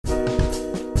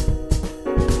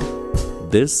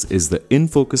This is the In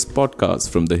Focus podcast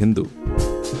from The Hindu.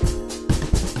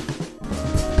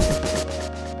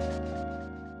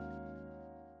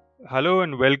 Hello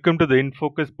and welcome to the In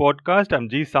Focus podcast. I'm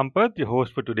Sampath, your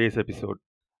host for today's episode.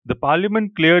 The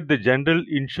Parliament cleared the General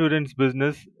Insurance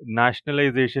Business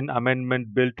Nationalisation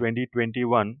Amendment Bill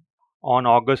 2021 on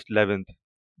August 11th.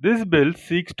 This bill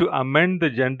seeks to amend the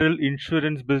General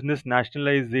Insurance Business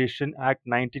Nationalisation Act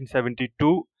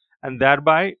 1972 and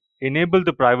thereby enable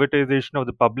the privatization of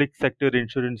the public sector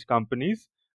insurance companies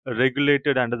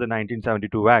regulated under the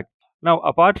 1972 Act. Now,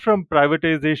 apart from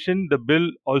privatization, the bill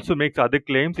also makes other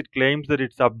claims. It claims that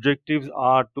its objectives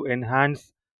are to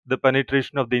enhance the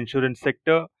penetration of the insurance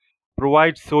sector,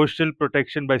 provide social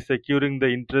protection by securing the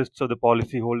interests of the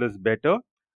policyholders better,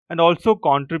 and also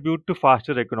contribute to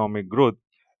faster economic growth.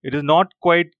 It is not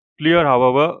quite clear,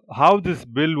 however, how this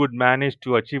bill would manage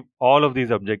to achieve all of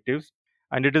these objectives.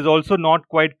 And it is also not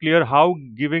quite clear how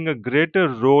giving a greater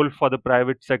role for the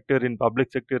private sector in public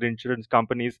sector insurance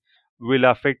companies will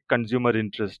affect consumer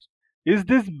interest. Is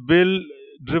this bill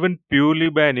driven purely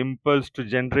by an impulse to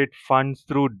generate funds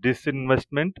through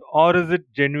disinvestment, or is it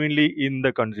genuinely in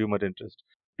the consumer interest?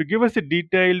 To give us a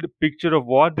detailed picture of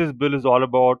what this bill is all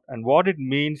about and what it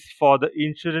means for the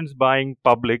insurance buying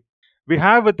public, we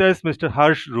have with us Mr.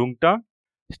 Harsh Roongta.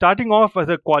 Starting off as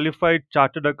a qualified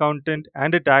chartered accountant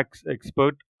and a tax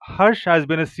expert, Harsh has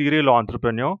been a serial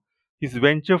entrepreneur. His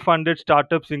venture funded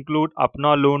startups include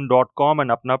apnaloan.com and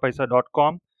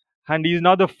apnapaisa.com, and he is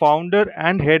now the founder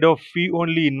and head of Fee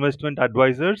Only Investment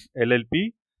Advisors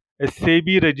LLP, a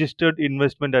SEBI registered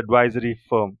investment advisory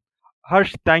firm.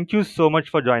 Harsh, thank you so much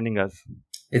for joining us.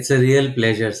 It's a real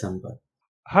pleasure, Sampath.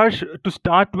 Harsh, to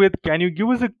start with, can you give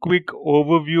us a quick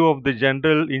overview of the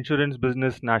General Insurance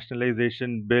Business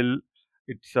Nationalisation Bill,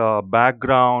 its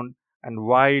background, and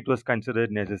why it was considered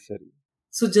necessary?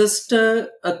 So just a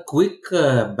quick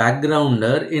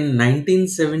backgrounder. In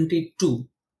 1972,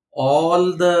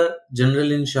 all the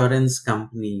general insurance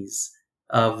companies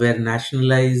were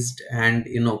nationalized and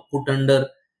put under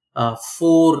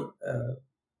four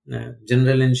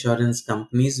general insurance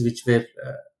companies which were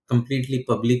completely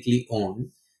publicly owned.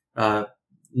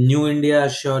 New India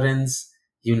Assurance,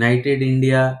 United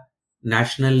India,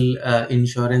 National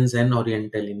Insurance and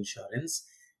Oriental Insurance.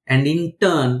 And in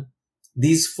turn,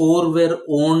 these four were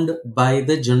owned by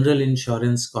the General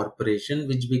Insurance Corporation,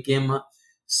 which became a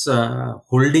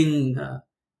holding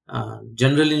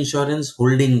General Insurance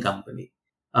holding company.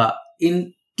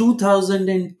 In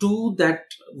 2002, that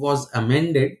was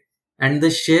amended and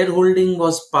the shareholding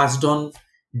was passed on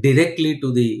directly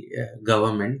to the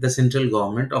government, the central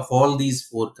government of all these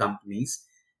four companies.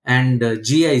 And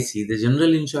GIC, the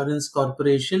General Insurance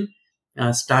Corporation,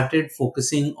 started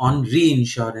focusing on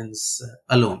reinsurance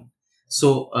alone.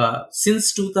 So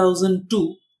since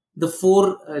 2002, the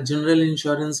four general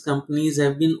insurance companies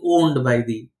have been owned by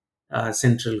the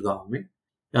central government.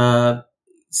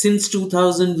 Since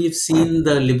 2000, we've seen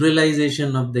the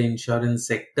liberalization of the insurance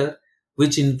sector,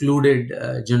 which included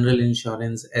general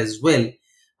insurance as well.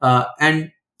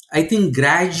 And I think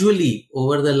gradually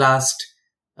over the last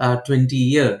 20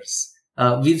 years,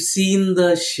 we've seen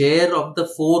the share of the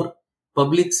four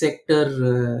public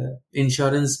sector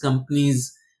insurance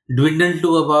companies dwindle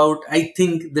to about, I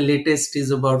think the latest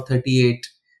is about 38%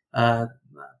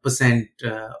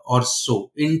 or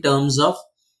so in terms of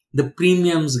the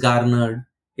premiums garnered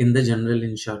in the general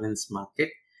insurance market.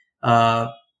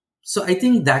 So I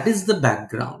think that is the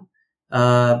background.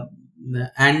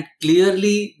 And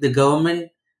clearly the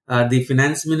government, the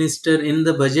finance minister in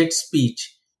the budget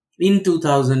speech in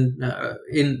 2000,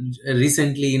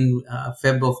 recently in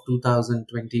Feb of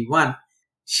 2021,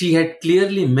 she had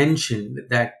clearly mentioned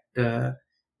that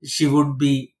she would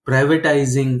be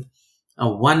privatizing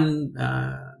one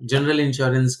general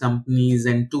insurance companies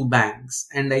and two banks.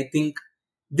 And I think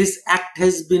this act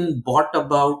has been brought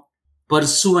about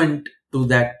pursuant to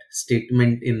that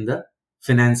statement in the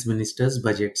finance minister's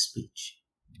budget speech.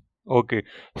 Okay,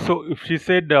 so if she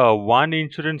said one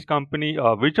insurance company,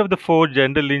 which of the four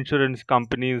general insurance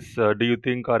companies do you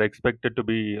think are expected to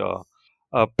be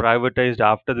privatized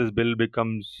after this bill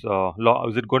becomes law?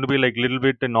 Is it going to be like a little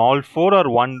bit in all four, or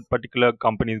one particular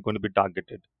company is going to be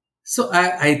targeted? So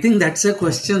I think that's a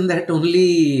question that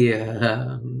only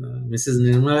Mrs.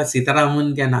 Nirmala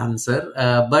Sitharaman can answer.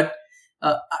 But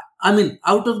I mean,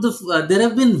 out of the, there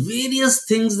have been various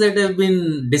things that have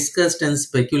been discussed and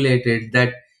speculated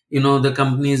that, the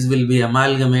companies will be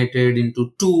amalgamated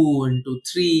into two, into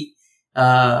three.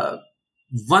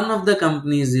 One of the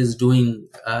companies is doing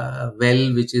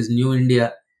well, which is New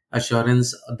India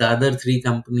Assurance. The other three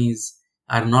companies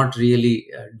are not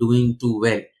really doing too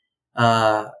well.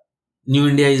 New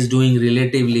India is doing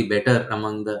relatively better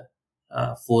among the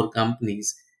four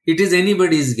companies. It is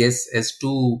anybody's guess as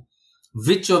to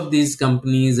which of these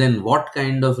companies and what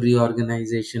kind of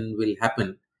reorganization will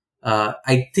happen.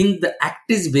 I think the act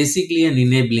is basically an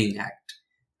enabling act.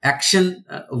 Action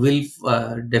will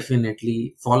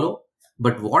definitely follow,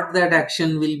 but what that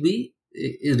action will be,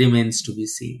 it remains to be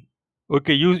seen.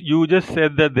 Okay, you just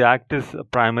said that the act is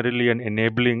primarily an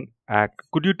enabling act.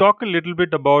 Could you talk a little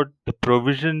bit about the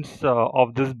provisions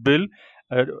of this bill?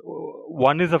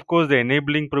 One is, of course, the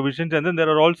enabling provisions, and then there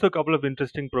are also a couple of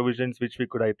interesting provisions which we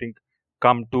could, I think,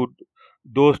 come to.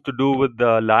 Those to do with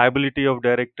the liability of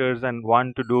directors, and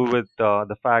one to do with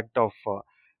the fact of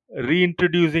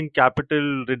reintroducing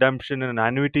capital redemption and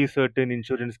annuity certain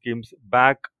insurance schemes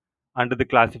back under the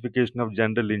classification of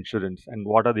general insurance, and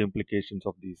what are the implications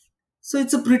of these? So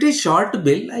it's a pretty short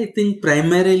bill. I think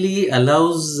primarily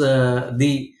allows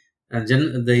the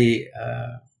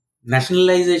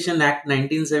Nationalisation Act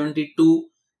 1972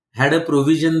 had a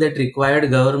provision that required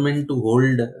government to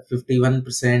hold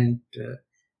 51%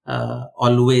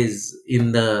 always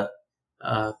in the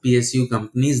PSU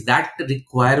companies. That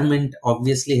requirement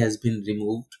obviously has been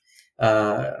removed.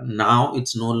 Now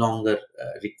it's no longer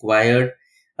required.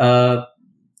 Uh,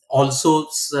 Also,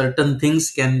 certain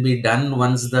things can be done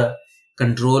once the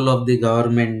control of the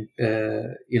government, uh,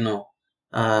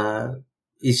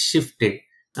 is shifted.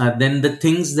 Then the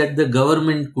things that the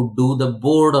government could do, the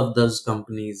board of those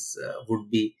companies would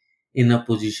be in a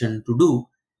position to do.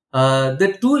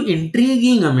 The two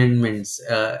intriguing amendments,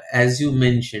 as you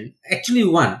mentioned, actually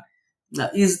one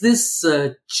is this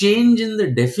change in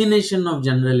the definition of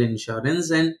general insurance,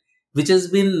 and which has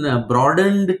been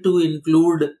broadened to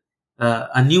include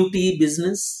annuity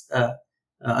business,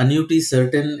 annuity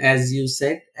certain, as you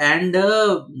said, and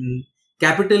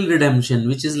capital redemption,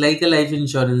 which is like a life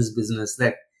insurance business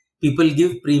that people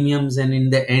give premiums and in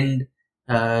the end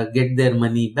get their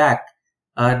money back.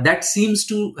 That seems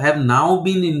to have now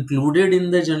been included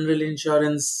in the general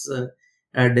insurance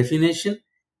definition.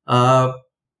 Uh,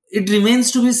 it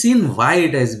remains to be seen why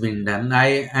it has been done.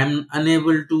 I am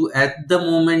unable to, at the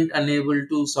moment, unable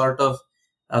to sort of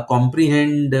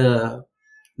comprehend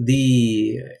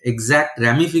the exact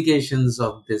ramifications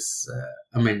of this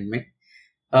amendment.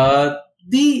 Uh,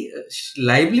 the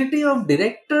liability of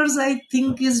directors, I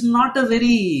think, is not a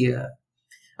very.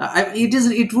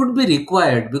 It would be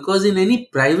required because in any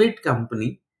private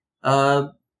company, a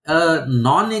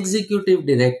non-executive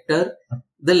director,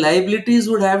 the liabilities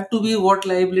would have to be what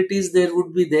liabilities there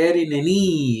would be there in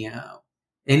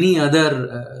any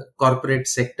other corporate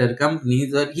sector company.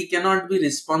 That he cannot be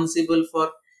responsible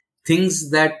for things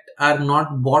that are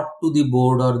not brought to the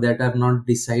board or that are not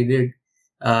decided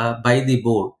by the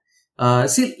board.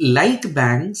 See, like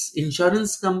banks,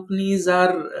 insurance companies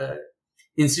are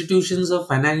institutions of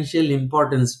financial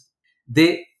importance.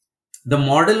 They The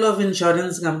model of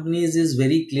insurance companies is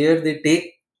very clear. They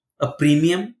take a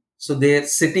premium, so they are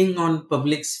sitting on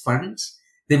public's funds.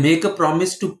 They make a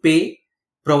promise to pay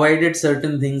provided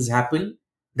certain things happen.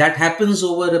 That happens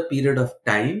over a period of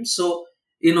time. So,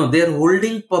 they're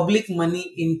holding public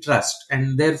money in trust,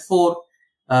 and therefore,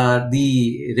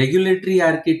 the regulatory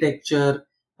architecture,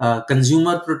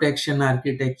 consumer protection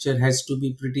architecture has to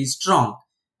be pretty strong,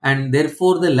 and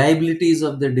therefore, the liabilities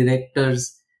of the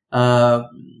directors.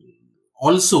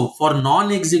 Also, for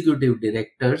non-executive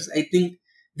directors, I think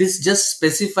this just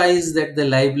specifies that the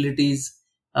liabilities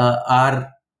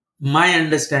are, my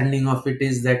understanding of it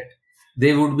is that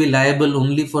they would be liable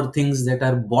only for things that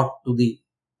are brought to the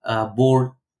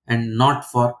board and not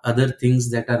for other things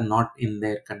that are not in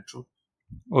their control.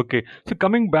 Okay, so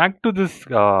coming back to this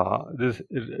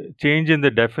change in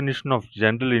the definition of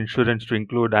general insurance to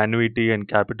include annuity and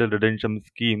capital redemption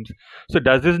schemes. So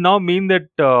does this now mean that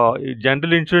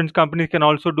general insurance companies can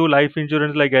also do life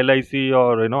insurance like LIC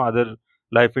or other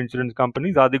life insurance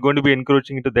companies? Are they going to be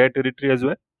encroaching into their territory as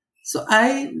well? So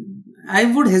I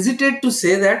would hesitate to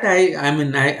say that.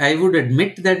 I would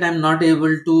admit that I'm not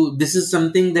able to. This is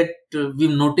something that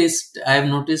we've noticed. I have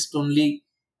noticed only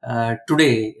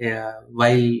today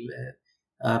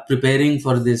while preparing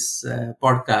for this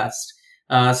podcast.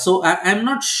 So I'm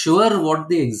not sure what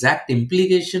the exact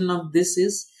implication of this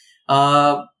is,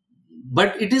 uh,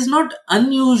 but it is not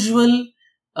unusual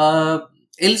uh,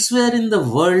 elsewhere in the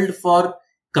world for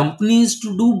companies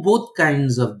to do both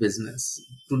kinds of business,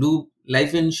 to do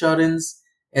life insurance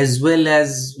as well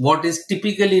as what is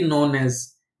typically known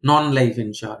as non-life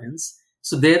insurance.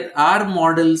 So there are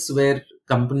models where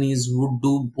companies would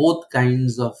do both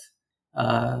kinds of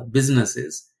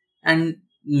businesses, and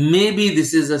maybe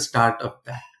this is a start of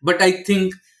that. But I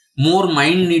think more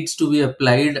mind needs to be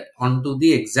applied onto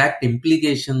the exact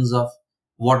implications of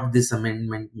what this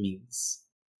amendment means.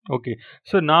 Okay,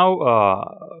 so now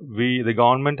the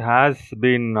government has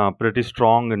been pretty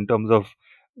strong in terms of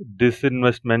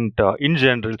disinvestment in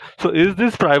general. So is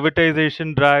this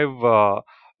privatization drive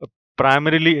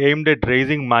primarily aimed at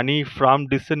raising money from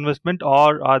disinvestment,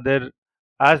 or are there,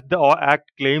 as the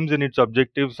act claims in its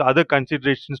objectives, other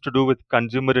considerations to do with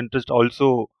consumer interest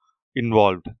also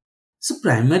involved? So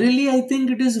primarily, I think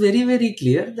it is very, very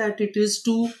clear that it is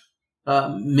to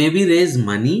maybe raise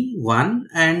money, one,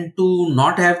 and to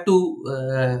not have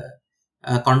to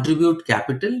contribute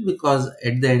capital, because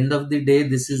at the end of the day,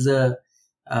 this is a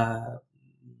uh,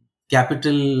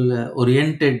 capital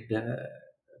oriented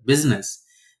business.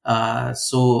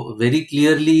 So very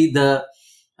clearly, the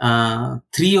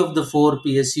three of the four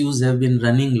PSUs have been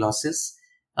running losses,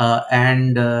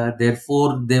 and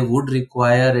therefore they would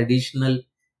require additional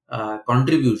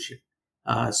contribution.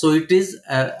 So it is,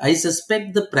 I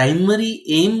suspect, the primary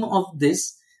aim of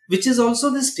this, which is also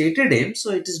the stated aim,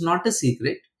 so it is not a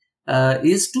secret,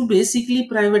 is to basically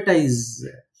privatize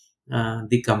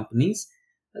the companies.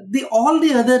 The all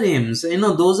the other aims,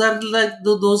 those are like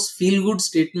those feel good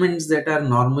statements that are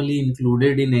normally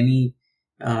included in any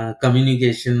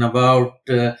communication about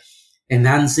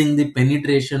enhancing the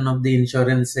penetration of the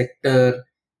insurance sector,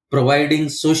 providing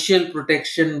social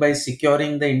protection by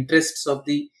securing the interests of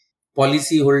the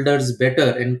policyholders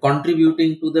better, and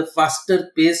contributing to the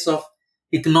faster pace of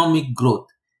economic growth.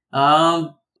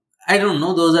 Um, I don't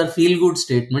know, those are feel good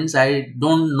statements. I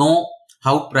don't know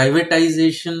how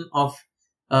privatization of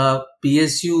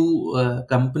PSU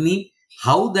company,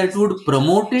 how that would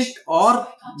promote it or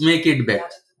make it better.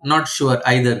 Not sure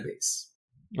either ways.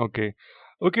 Okay.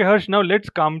 Okay, Harsh. Now let's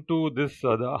come to this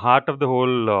the heart of the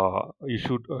whole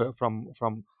issue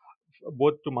from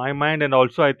both to my mind and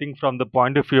also I think from the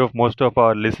point of view of most of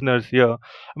our listeners here. I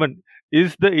mean,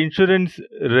 is the insurance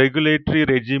regulatory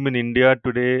regime in India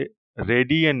today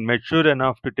ready and mature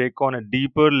enough to take on a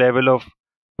deeper level of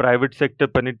private sector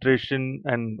penetration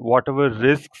and whatever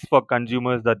risks for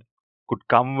consumers that could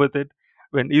come with it?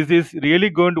 When is this really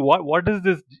going to what does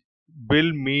this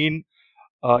bill mean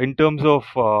in terms of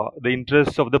the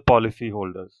interests of the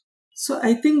policyholders? So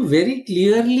I think very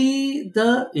clearly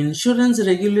the insurance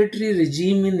regulatory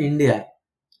regime in India,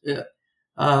 uh,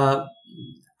 uh,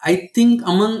 I think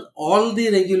among all the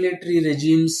regulatory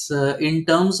regimes, in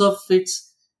terms of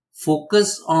its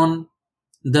focus on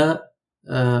the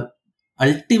uh,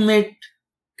 ultimate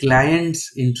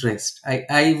client's interest,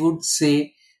 I would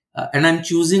say, and I'm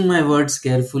choosing my words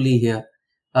carefully here,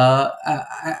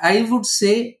 I would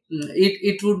say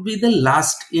it would be the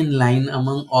last in line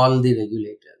among all the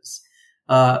regulators.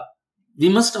 Uh, we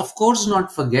must, of course,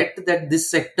 not forget that this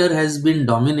sector has been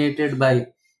dominated by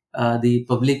the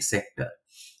public sector.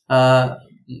 Uh,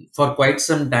 for quite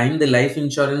some time, the life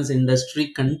insurance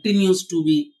industry continues to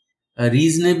be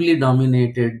reasonably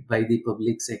dominated by the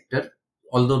public sector,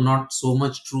 although not so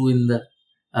much true in the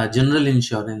general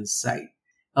insurance side.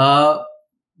 Uh,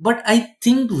 but I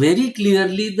think very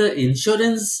clearly the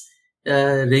insurance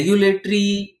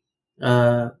regulatory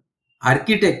uh,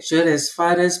 architecture, as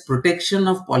far as protection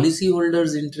of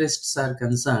policyholders' interests are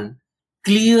concerned,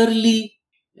 clearly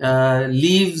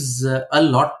leaves a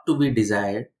lot to be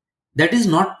desired. That is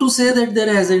not to say that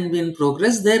there hasn't been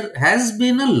progress. There has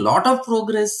been a lot of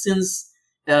progress since,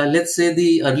 let's say,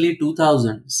 the early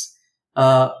 2000s.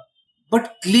 Uh,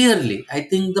 but clearly, I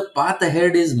think the path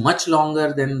ahead is much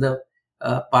longer than the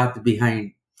path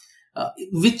behind.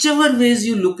 Whichever ways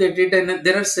you look at it, and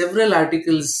there are several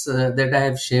articles that I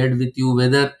have shared with you,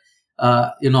 whether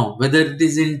whether it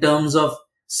is in terms of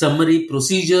summary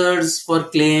procedures for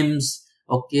claims,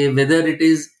 okay, whether it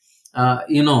is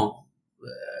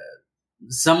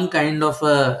some kind of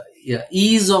a, yeah,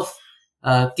 ease of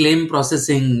claim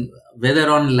processing, whether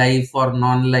on life or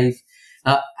non-life.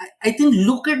 I think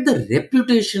look at the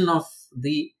reputation of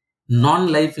the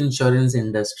non-life insurance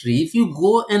industry. If you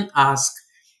go and ask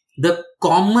the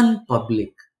common public,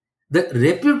 the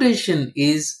reputation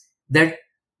is that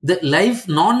the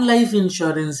non-life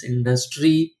insurance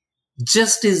industry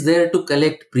just is there to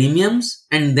collect premiums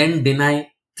and then deny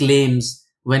claims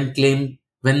when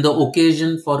the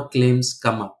occasion for claims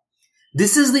come up.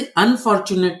 This is the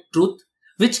unfortunate truth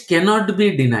which cannot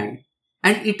be denied.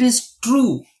 And it is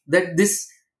true that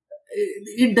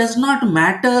it does not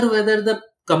matter whether the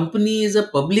company is a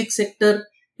public sector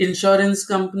insurance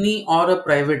company or a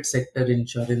private sector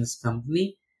insurance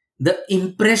company. The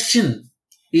impression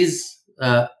is,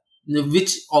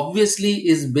 which obviously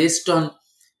is based on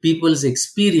people's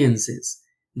experiences,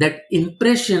 that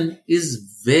impression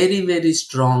is very, very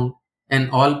strong and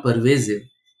all pervasive.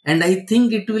 And I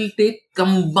think it will take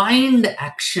combined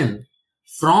action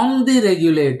from the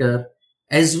regulator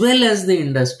as well as the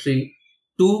industry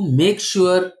to make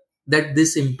sure that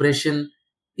this impression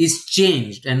is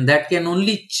changed. And that can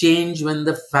only change when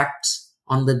the facts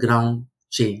on the ground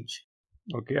change.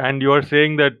 Okay, and you are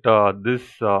saying that this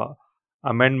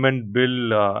amendment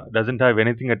bill doesn't have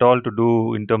anything at all to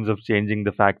do in terms of changing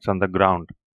the facts on the ground.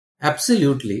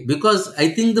 Absolutely. Because I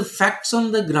think the facts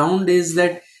on the ground is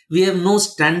that we have no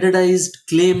standardized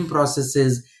claim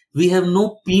processes. We have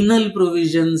no penal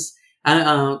provisions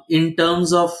in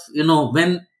terms of,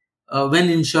 when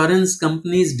insurance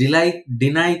companies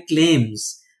deny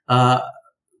claims,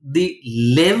 the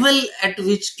level at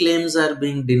which claims are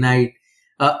being denied.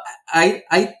 Uh,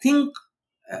 I think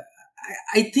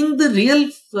I think the real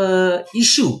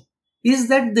issue is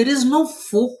that there is no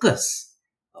focus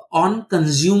on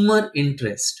consumer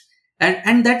interest.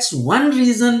 And that's one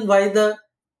reason why the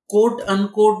quote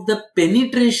unquote the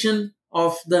penetration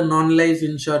of the non-life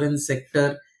insurance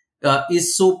sector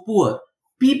is so poor.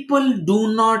 People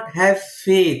do not have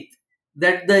faith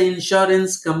that the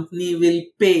insurance company will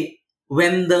pay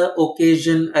when the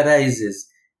occasion arises.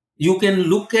 You can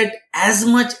look at as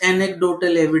much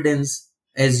anecdotal evidence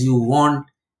as you want,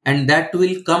 and that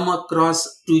will come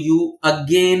across to you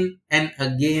again and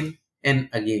again and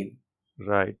again.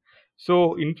 Right.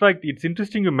 So, in fact, it's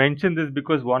interesting you mentioned this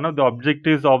because one of the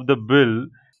objectives of the bill,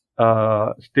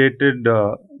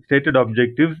 stated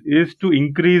objectives, is to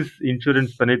increase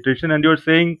insurance penetration. And you're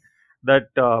saying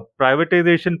that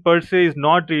privatization per se is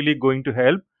not really going to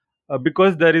help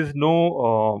because there is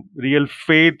no real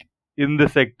faith in the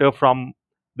sector from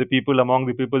the people, among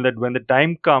the people, that when the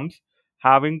time comes,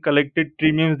 having collected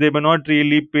premiums, they may not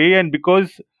really pay, and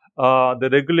because the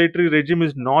regulatory regime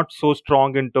is not so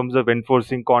strong in terms of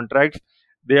enforcing contracts,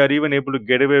 they are even able to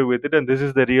get away with it, and this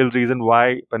is the real reason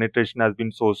why penetration has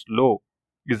been so slow.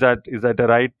 Is that a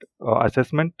right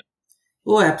assessment?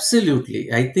 Oh,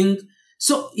 absolutely. I think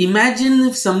so. Imagine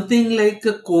if something like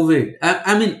a COVID,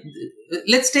 I mean,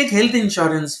 let's take health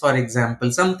insurance, for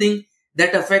example, something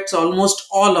that affects almost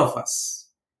all of us,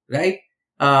 right?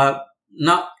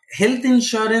 Now, health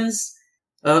insurance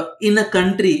in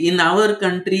our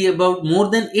country, about more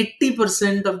than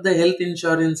 80% of the health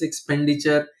insurance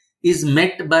expenditure is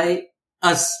met by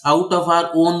us out of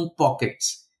our own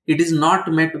pockets. It is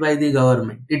not met by the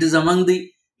government. It is among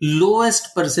the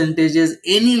lowest percentages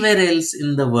anywhere else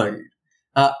in the world.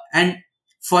 And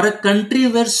for a country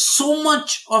where so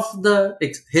much of the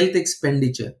health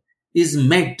expenditure is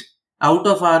met out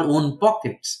of our own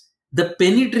pockets, the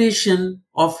penetration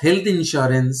of health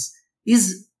insurance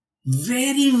is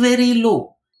very, very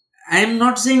low. I am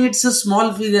not saying it's a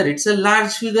small figure, it's a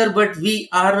large figure, but we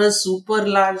are a super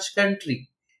large country.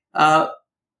 Uh,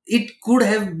 it could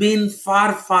have been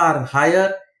far, far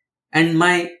higher. And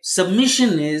my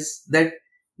submission is that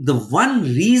the one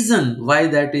reason why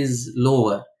that is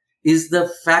lower is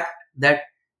the fact that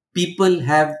people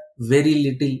have very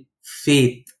little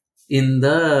faith in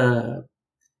the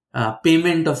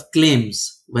payment of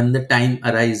claims when the time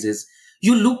arises.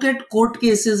 You look at court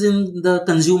cases in the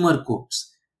consumer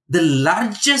courts. The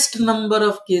largest number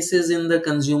of cases in the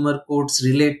consumer courts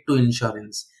relate to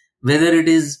insurance, whether it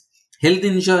is health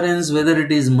insurance, whether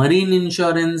it is marine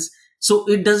insurance. So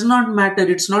it does not matter.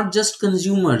 It's not just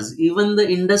consumers, even the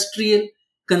industrial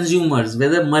consumers,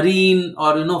 whether marine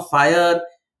or fire,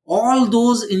 all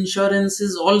those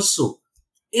insurances also,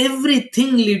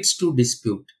 everything leads to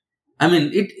dispute. I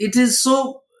mean, it is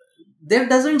so, there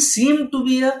doesn't seem to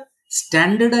be a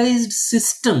standardized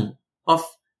system of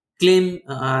claim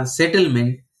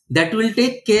settlement that will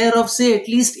take care of, say, at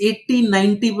least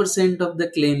 80-90% of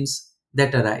the claims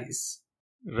that arise.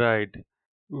 Right.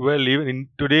 Well, even in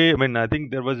today, I mean, I think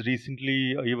there was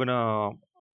recently even a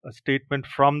statement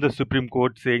from the Supreme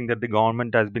Court saying that the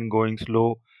government has been going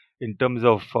slow in terms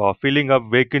of filling up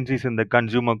vacancies in the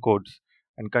consumer courts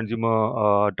and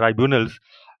consumer tribunals.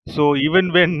 So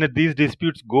even when these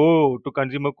disputes go to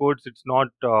consumer courts, it's not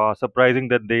surprising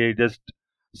that they just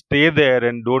stay there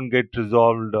and don't get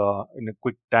resolved in a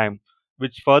quick time,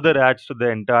 which further adds to the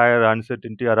entire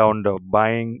uncertainty around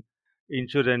buying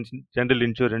insurance, general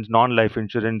insurance, non-life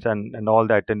insurance, and all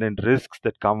the attendant risks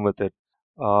that come with it.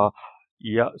 Uh,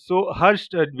 yeah. So Harsh,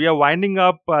 we are winding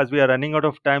up as we are running out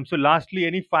of time. So lastly,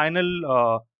 any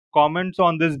final comments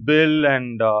on this bill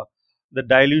and the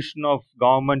dilution of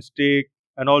government stake,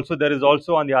 and also there is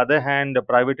also on the other hand the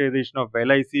privatization of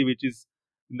LIC, which is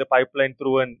in the pipeline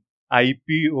through an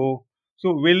IPO.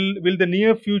 So will the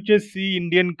near future see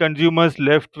Indian consumers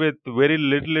left with very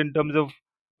little in terms of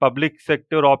public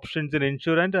sector options in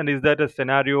insurance, and is that a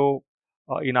scenario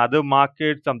in other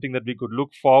markets, something that we could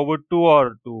look forward to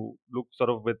or to look sort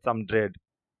of with some dread?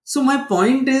 So my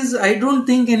point is, I don't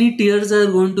think any tears are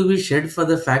going to be shed for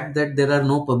the fact that there are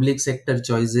no public sector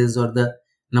choices or the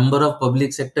number of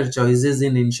public sector choices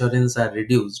in insurance are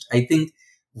reduced. I think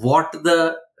what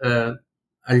the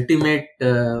ultimate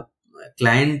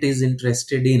client is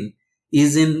interested in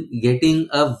is in getting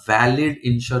a valid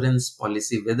insurance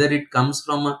policy, whether it comes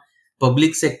from a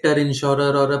public sector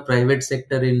insurer or a private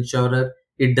sector insurer,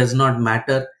 it does not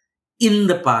matter. In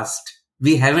the past,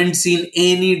 we haven't seen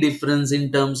any difference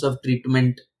in terms of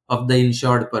treatment of the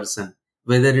insured person,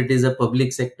 whether it is a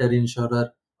public sector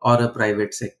insurer or a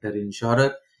private sector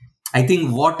insurer. I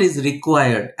think what is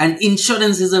required, and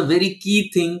insurance is a very key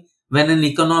thing when an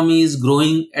economy is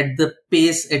growing at the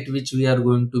pace at which we are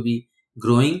going to be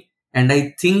growing. And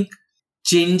I think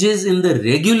changes in the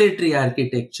regulatory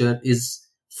architecture is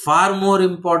far more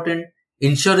important.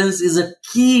 Insurance is a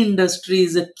key industry,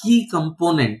 is a key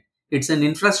component. It's an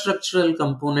infrastructural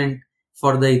component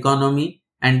for the economy.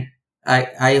 And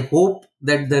I hope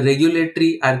that the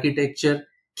regulatory architecture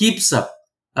keeps up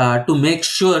to make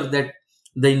sure that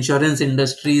the insurance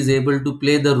industry is able to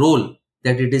play the role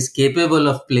that it is capable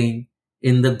of playing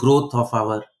in the growth of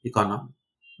our economy.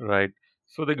 Right.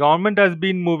 So the government has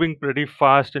been moving pretty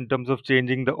fast in terms of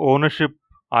changing the ownership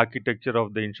architecture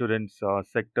of the insurance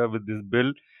sector with this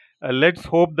bill. Let's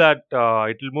hope that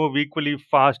it will move equally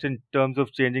fast in terms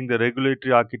of changing the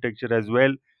regulatory architecture as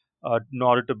well, in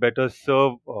order to better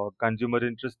serve consumer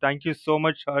interests. Thank you so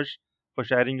much, Harsh, for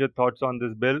sharing your thoughts on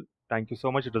this bill. Thank you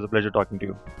so much. It was a pleasure talking to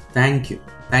you. Thank you.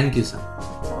 Thank you, sir.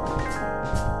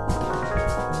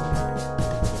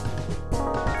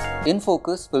 In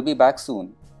Focus will be back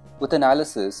soon with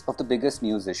analysis of the biggest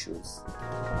news issues.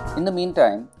 In the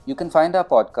meantime, you can find our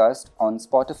podcast on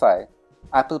Spotify,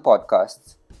 Apple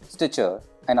Podcasts, Stitcher,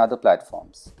 and other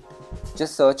platforms.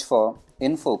 Just search for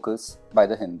In Focus by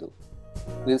The Hindu.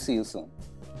 We'll see you soon.